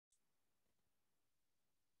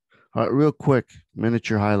All right, real quick,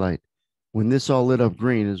 miniature highlight. When this all lit up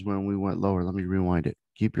green is when we went lower. Let me rewind it.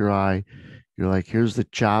 Keep your eye. You're like, here's the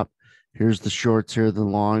chop. Here's the shorts. Here are the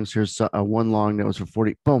longs. Here's one long that was for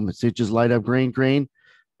 40. Boom. It's it just light up green, green.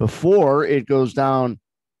 Before it goes down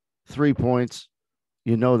 3 points,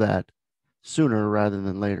 you know that sooner rather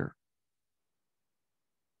than later.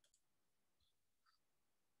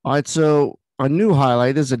 All right. So a new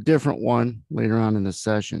highlight is a different one later on in the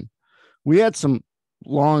session. We had some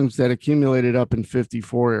longs that accumulated up in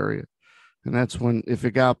 54 area. And that's when, if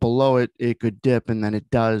it got below it, it could dip, and then it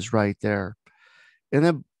does right there. And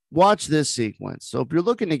then watch this sequence. So if you're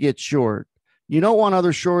looking to get short, you don't want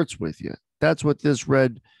other shorts with you. That's what this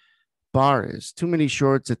red bar is. Too many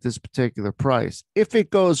shorts at this particular price. If it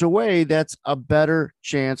goes away, that's a better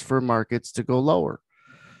chance for markets to go lower.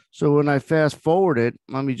 So when I fast forward it,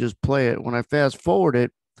 let me just play it. When I fast forward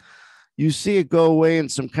it, you see it go away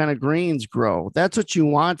and some kind of greens grow. That's what you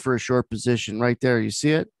want for a short position right there. You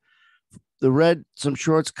see it? The red, some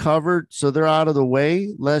shorts covered, so they're out of the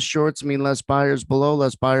way. Less shorts mean less buyers below.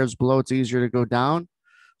 Less buyers below, it's easier to go down.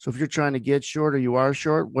 So if you're trying to get short or you are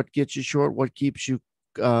short, what gets you short, what keeps you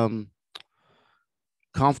um,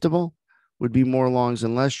 comfortable would be more longs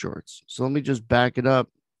and less shorts. So let me just back it up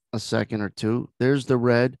a second or two. There's the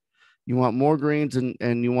red. You want more greens,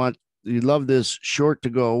 and you love this short to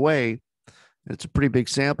go away. It's a pretty big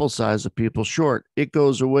sample size of people short. It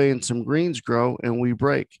goes away and some greens grow and we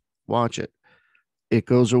break. Watch it. It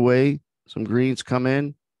goes away. Some greens come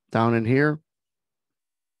in down in here.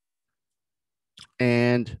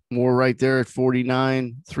 And more right there at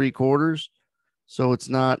 49.75. So it's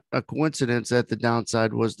not a coincidence that the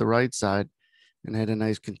downside was the right side and had a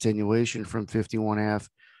nice continuation from 51.5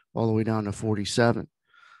 all the way down to 47.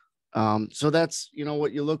 So that's,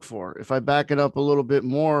 what you look for. If I back it up a little bit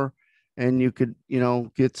more and you could,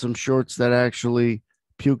 get some shorts that actually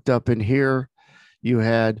puked up in here, you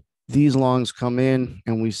had these longs come in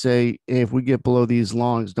and we say, hey, if we get below these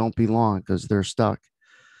longs, don't be long because they're stuck.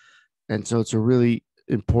 And so it's a really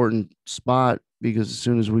important spot because as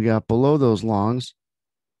soon as we got below those longs,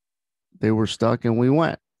 they were stuck and we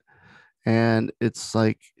went. And it's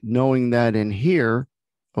like knowing that in here,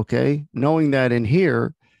 okay, knowing that in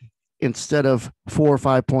here, instead of 4 or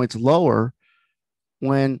 5 points lower,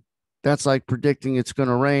 when that's like predicting it's going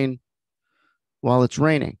to rain while it's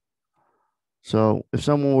raining. So if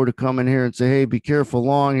someone were to come in here and say, hey, be careful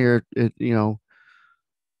long here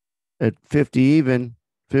at 50 even,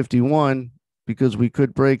 51, because we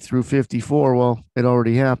could break through 54, well, it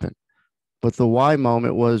already happened. But the why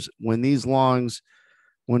moment was when these longs,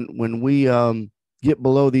 when we get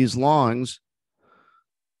below these longs,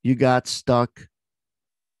 you got stuck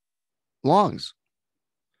longs.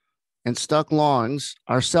 And stuck longs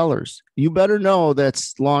are sellers. You better know that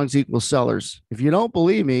longs equal sellers. If you don't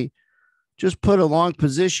believe me, just put a long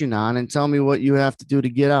position on and tell me what you have to do to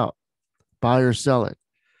get out, buy or sell it.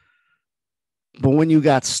 But when you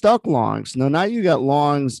got stuck longs, now you got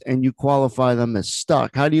longs and you qualify them as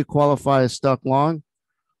stuck. How do you qualify a stuck long?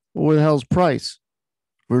 Well, where the hell's price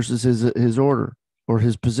versus his order or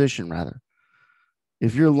his position rather?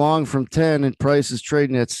 If you're long from 10 and price is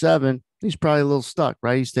trading at 7, he's probably a little stuck,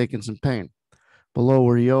 right? He's taking some pain below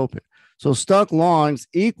where he opened. So stuck longs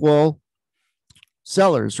equal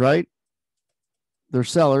sellers, right? They're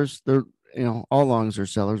sellers. They're, all longs are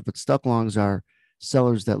sellers, but stuck longs are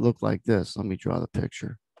sellers that look like this. Let me draw the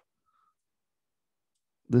picture.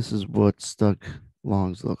 This is what stuck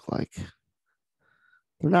longs look like.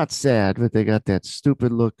 They're not sad, but they got that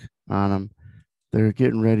stupid look on them. They're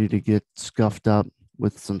getting ready to get scuffed up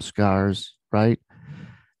with some scars, right?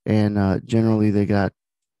 And generally they got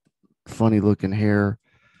funny looking hair,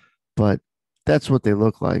 but that's what they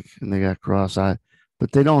look like. And they got cross-eyed,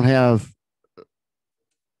 but they don't have.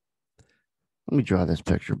 Let me draw this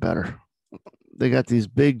picture better. They got these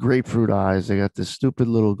big grapefruit eyes. They got this stupid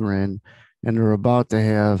little grin, and they're about to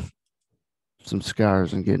have some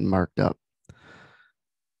scars and getting marked up.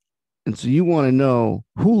 And so you want to know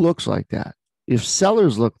who looks like that. If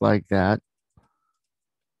sellers look like that,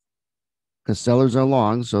 because sellers are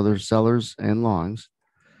longs, so there's sellers and longs,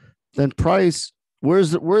 then price, where are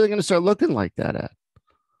they going to start looking like that at?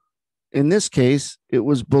 In this case, it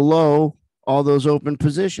was below all those open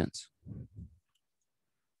positions.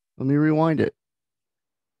 Let me rewind it.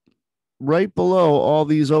 Right below all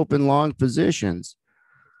these open long positions,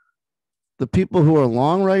 the people who are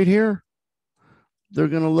long right here, they're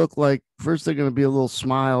going to look like, first, they're going to be a little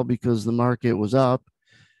smile because the market was up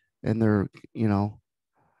and they're,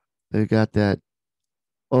 they got that,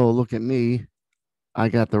 oh, look at me. I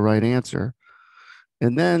got the right answer.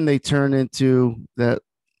 And then they turn into that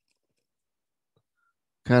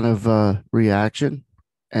kind of reaction.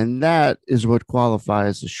 And that is what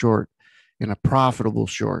qualifies a short and a profitable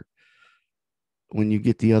short when you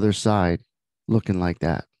get the other side looking like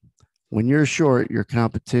that. When you're short, your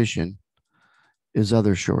competition is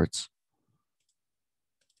other shorts.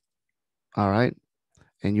 All right.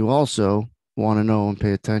 And you also want to know and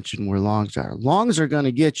pay attention where longs are. Longs are going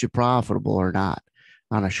to get you profitable or not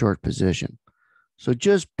on a short position. So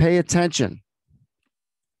just pay attention.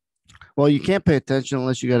 Well, you can't pay attention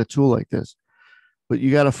unless you got a tool like this, but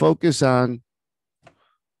you got to focus on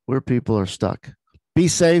where people are stuck. Be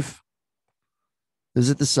safe.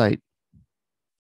 Visit the site.